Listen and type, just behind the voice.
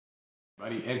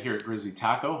Buddy Ed here at Grizzly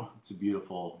Taco. It's a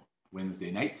beautiful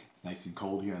Wednesday night. It's nice and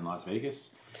cold here in Las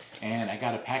Vegas. And I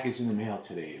got a package in the mail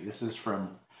today. This is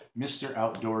from Mr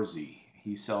Outdoorsy.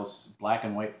 He sells black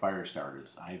and white fire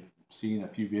starters. I've seen a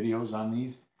few videos on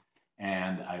these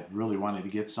and I've really wanted to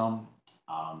get some.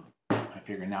 I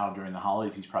figured now during the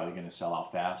holidays he's probably going to sell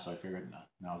out fast, so I figured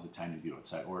now's the time to do it.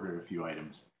 So I ordered a few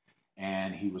items.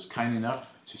 And he was kind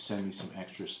enough to send me some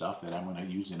extra stuff that I'm going to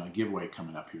use in a giveaway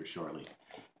coming up here shortly.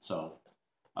 So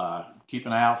keep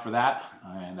an eye out for that,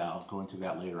 and I'll go into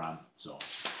that later on. So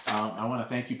I want to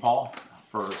thank you, Paul,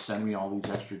 for sending me all these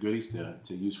extra goodies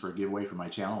to use for a giveaway for my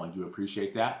channel. I do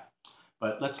appreciate that.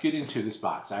 But let's get into this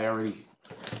box. I already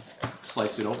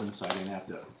sliced it open so I didn't have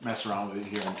to mess around with it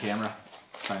here on camera.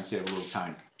 Try and save a little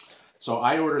time. So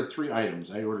I ordered 3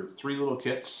 items. I ordered 3 little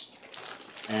kits,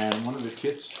 and one of the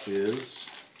kits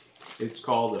it's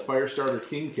called the Fire Starter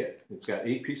King Kit. It's got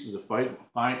 8 pieces of I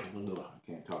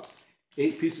can't talk.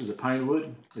 8 pieces of pine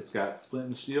wood. It's got flint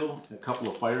and steel, a couple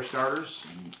of fire starters,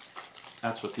 and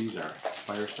that's what these are,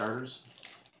 fire starters.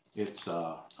 It's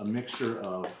a mixture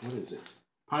of, what is it?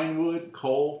 Pine wood,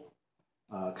 coal,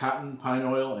 cotton, pine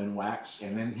oil, and wax,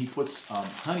 and then he puts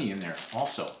honey in there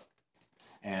also.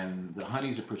 And the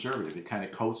honey's a preservative. It kind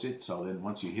of coats it, so then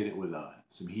once you hit it with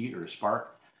some heat or a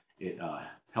spark, it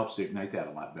helps to ignite that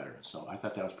a lot better. So I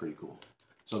thought that was pretty cool.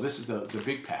 So this is the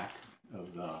big pack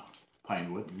of the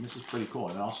pine wood, and this is pretty cool.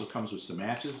 And it also comes with some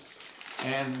matches,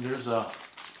 and there's a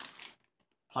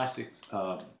plastic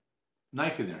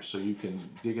knife in there, so you can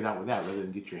dig it out with that rather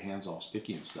than get your hands all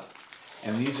sticky and stuff.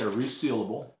 And these are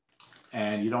resealable,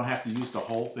 and you don't have to use the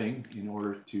whole thing in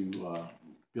order to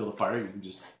build a fire. You can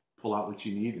just pull out what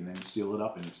you need and then seal it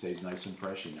up, and it stays nice and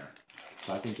fresh in there.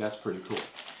 So I think that's pretty cool.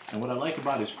 And what I like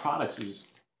about his products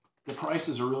is the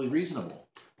prices are really reasonable.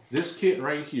 This kit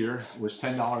right here was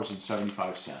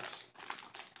 $10.75.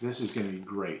 This is going to be a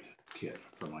great kit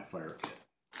for my fire kit.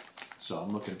 So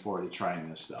I'm looking forward to trying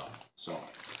this stuff. So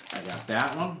I got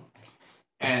that one.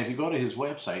 And if you go to his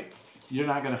website, you're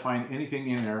not going to find anything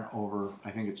in there over, I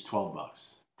think it's 12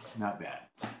 bucks. Not bad.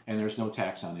 And there's no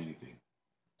tax on anything.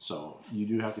 So you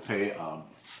do have to pay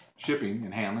shipping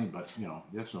and handling, but you know,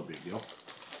 that's no big deal.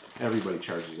 Everybody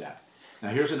charges that. Now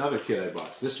here's another kit I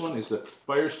bought. This one is the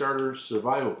Fire Starter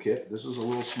Survival Kit. This is a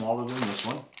little smaller than this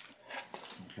one.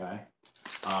 Okay.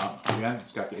 Again,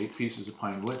 it's got the 8 pieces of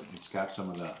pine wood. It's got some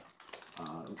of the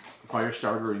fire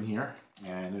starter in here,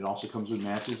 and it also comes with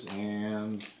matches.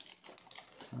 And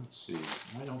let's see,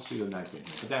 I don't see the knife in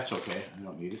here, but that's okay. I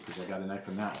don't need it because I got a knife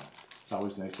from that one. It's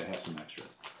always nice to have some extra.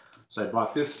 So I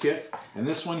bought this kit, and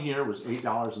this one here was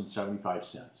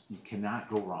 $8.75. You cannot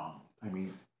go wrong. I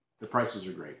mean, the prices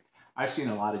are great. I've seen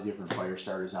a lot of different fire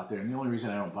starters out there, and the only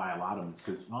reason I don't buy a lot of them is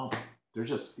because, well, they're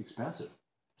just expensive.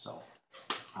 So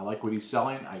I like what he's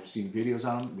selling. I've seen videos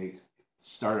on them. They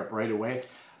start up right away.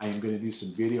 I am going to do some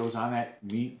videos on that,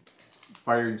 me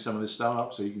firing some of this stuff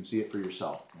up so you can see it for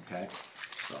yourself, okay?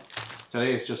 So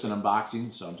today it's just an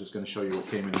unboxing, so I'm just going to show you what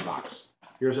came in the box.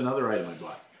 Here's another item I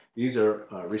bought. These are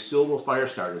resealable fire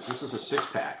starters. This is a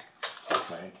 6-pack,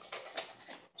 okay?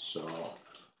 So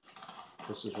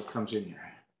this is what comes in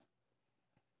here.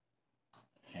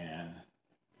 And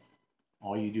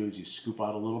all you do is you scoop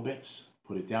out a little bit,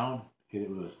 put it down, hit it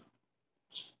with a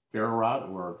ferro rod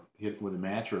or hit it with a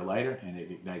match or a lighter, and it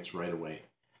ignites right away.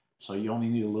 So you only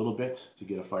need a little bit to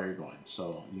get a fire going.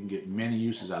 So you can get many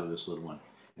uses out of this little one.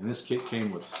 And this kit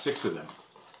came with 6 of them.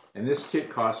 And this kit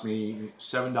cost me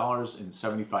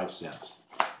 $7.75.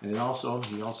 And he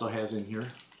also has in here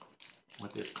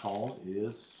what they're called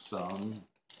is some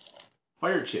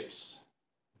fire chips.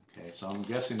 Okay, so I'm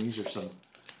guessing these are some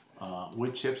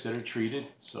wood chips that are treated.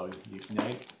 So you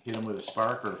ignite, hit them with a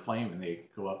spark or a flame, and they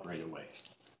go up right away.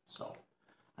 So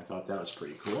I thought that was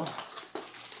pretty cool.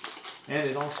 And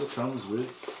it also comes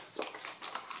with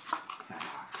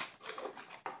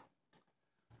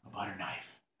a butter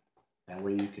knife. That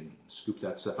way you can scoop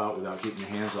that stuff out without getting your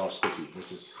hands all sticky,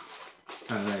 which is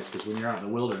kind of nice because when you're out in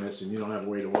the wilderness and you don't have a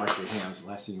way to wash your hands, the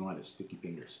last thing you want is sticky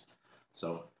fingers.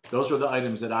 So those are the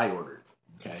items that I ordered.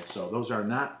 Okay, so those are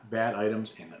not bad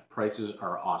items, and the prices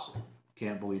are awesome.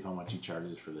 Can't believe how much he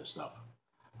charges for this stuff.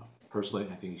 Personally,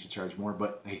 I think he should charge more,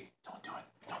 but hey, don't do it.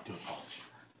 Don't do it, Paul.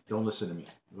 Don't listen to me.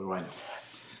 What do I know?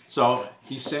 So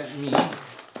he sent me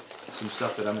some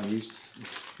stuff that I'm going to use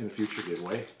in a future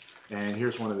giveaway. And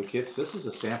here's one of the kits. This is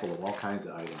a sample of all kinds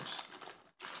of items.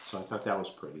 So I thought that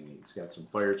was pretty neat. It's got some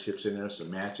fire chips in there,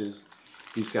 some matches.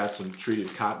 He's got some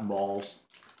treated cotton balls.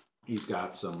 He's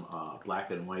got some black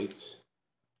and white,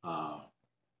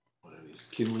 what are these,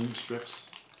 kindling strips.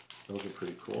 Those are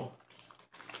pretty cool.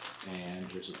 And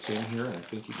there's a tin here, and I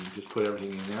think you can just put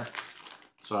everything in there.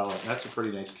 So that's a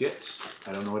pretty nice kit.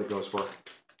 I don't know what it goes for,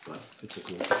 but it's a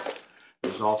cool kit.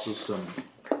 There's also some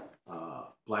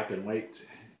black and white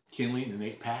kindling, an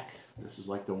 8-pack. This is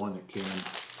like the one that came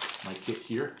in my kit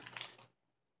here.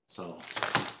 So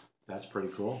that's pretty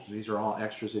cool. These are all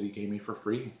extras that he gave me for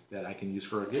free that I can use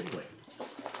for a giveaway.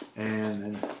 And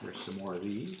then there's some more of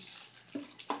these.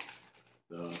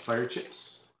 The fire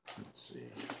chips. Let's see.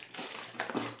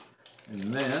 And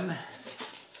then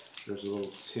there's a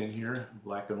little tin here,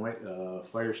 black and white,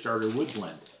 fire starter wood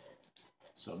blend.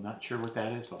 So I'm not sure what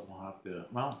that is, but we'll have to,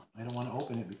 well, I don't want to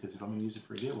open it because if I'm going to use it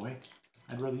for a giveaway,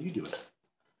 I'd rather you do it.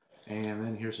 And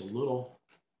then here's a little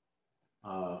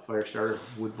fire starter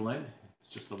wood blend. It's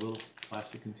just a little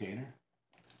plastic container.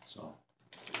 So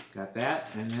got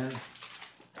that, and then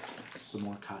some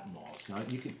more cotton balls. Now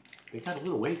they got a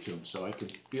little weight to them, so I can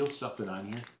feel something on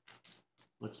here.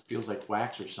 Feels like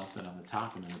wax or something on the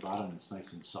top, and then the bottom it's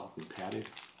nice and soft and padded.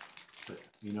 But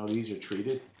you know, these are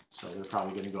treated, so they're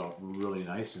probably going to go really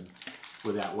nice. And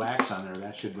with that wax on there,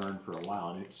 that should burn for a while.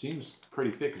 And it seems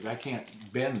pretty thick because I can't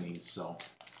bend these, so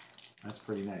that's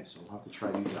pretty nice. So we'll have to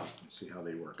try these out and see how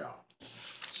they work out.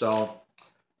 So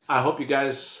I hope you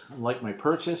guys like my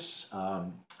purchase.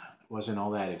 It wasn't all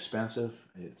that expensive.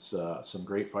 It's some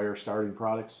great fire starting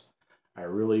products. I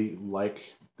really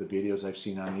like the videos I've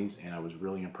seen on these, and I was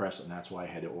really impressed, and that's why I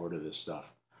had to order this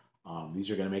stuff. These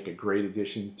are going to make a great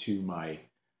addition to my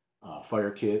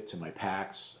fire kit, to my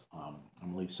packs. I'm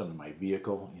going to leave some in my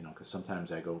vehicle, you know, because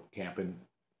sometimes I go camping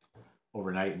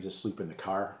overnight and just sleep in the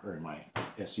car or in my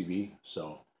SUV.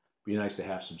 So it'd be nice to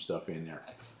have some stuff in there.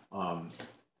 I'm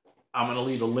going to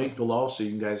leave a link below so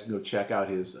you guys can go check out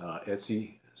his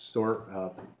Etsy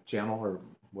store channel or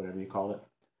whatever you call it.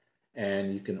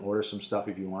 And you can order some stuff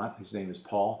if you want. His name is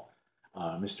Paul,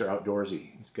 Mr.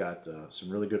 Outdoorsy. He's got some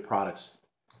really good products.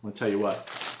 I'm going to tell you what,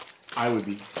 I would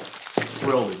be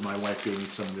thrilled if my wife gave me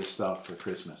some of this stuff for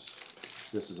Christmas.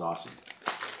 This is awesome.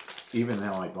 Even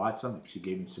though I bought some, if she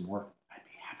gave me some more, I'd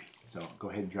be happy. So go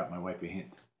ahead and drop my wife a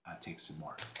hint. I'll take some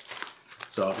more.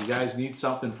 So if you guys need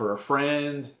something for a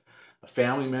friend, a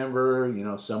family member, you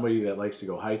know, somebody that likes to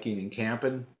go hiking and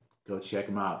camping, go check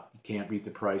them out. You can't beat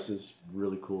the prices.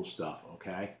 Really cool stuff,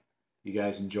 okay? You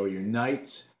guys enjoy your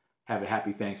night. Have a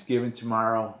happy Thanksgiving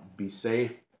tomorrow. Be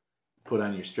safe. Put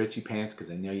on your stretchy pants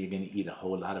because I know you're going to eat a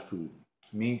whole lot of food.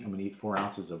 Me, I'm going to eat 4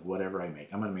 ounces of whatever I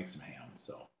make. I'm going to make some ham,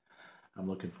 so I'm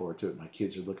looking forward to it. My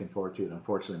kids are looking forward to it.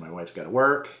 Unfortunately, my wife's got to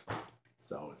work,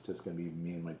 so it's just going to be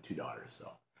me and my 2 daughters.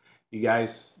 So you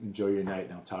guys enjoy your night,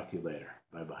 and I'll talk to you later.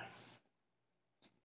 Bye-bye.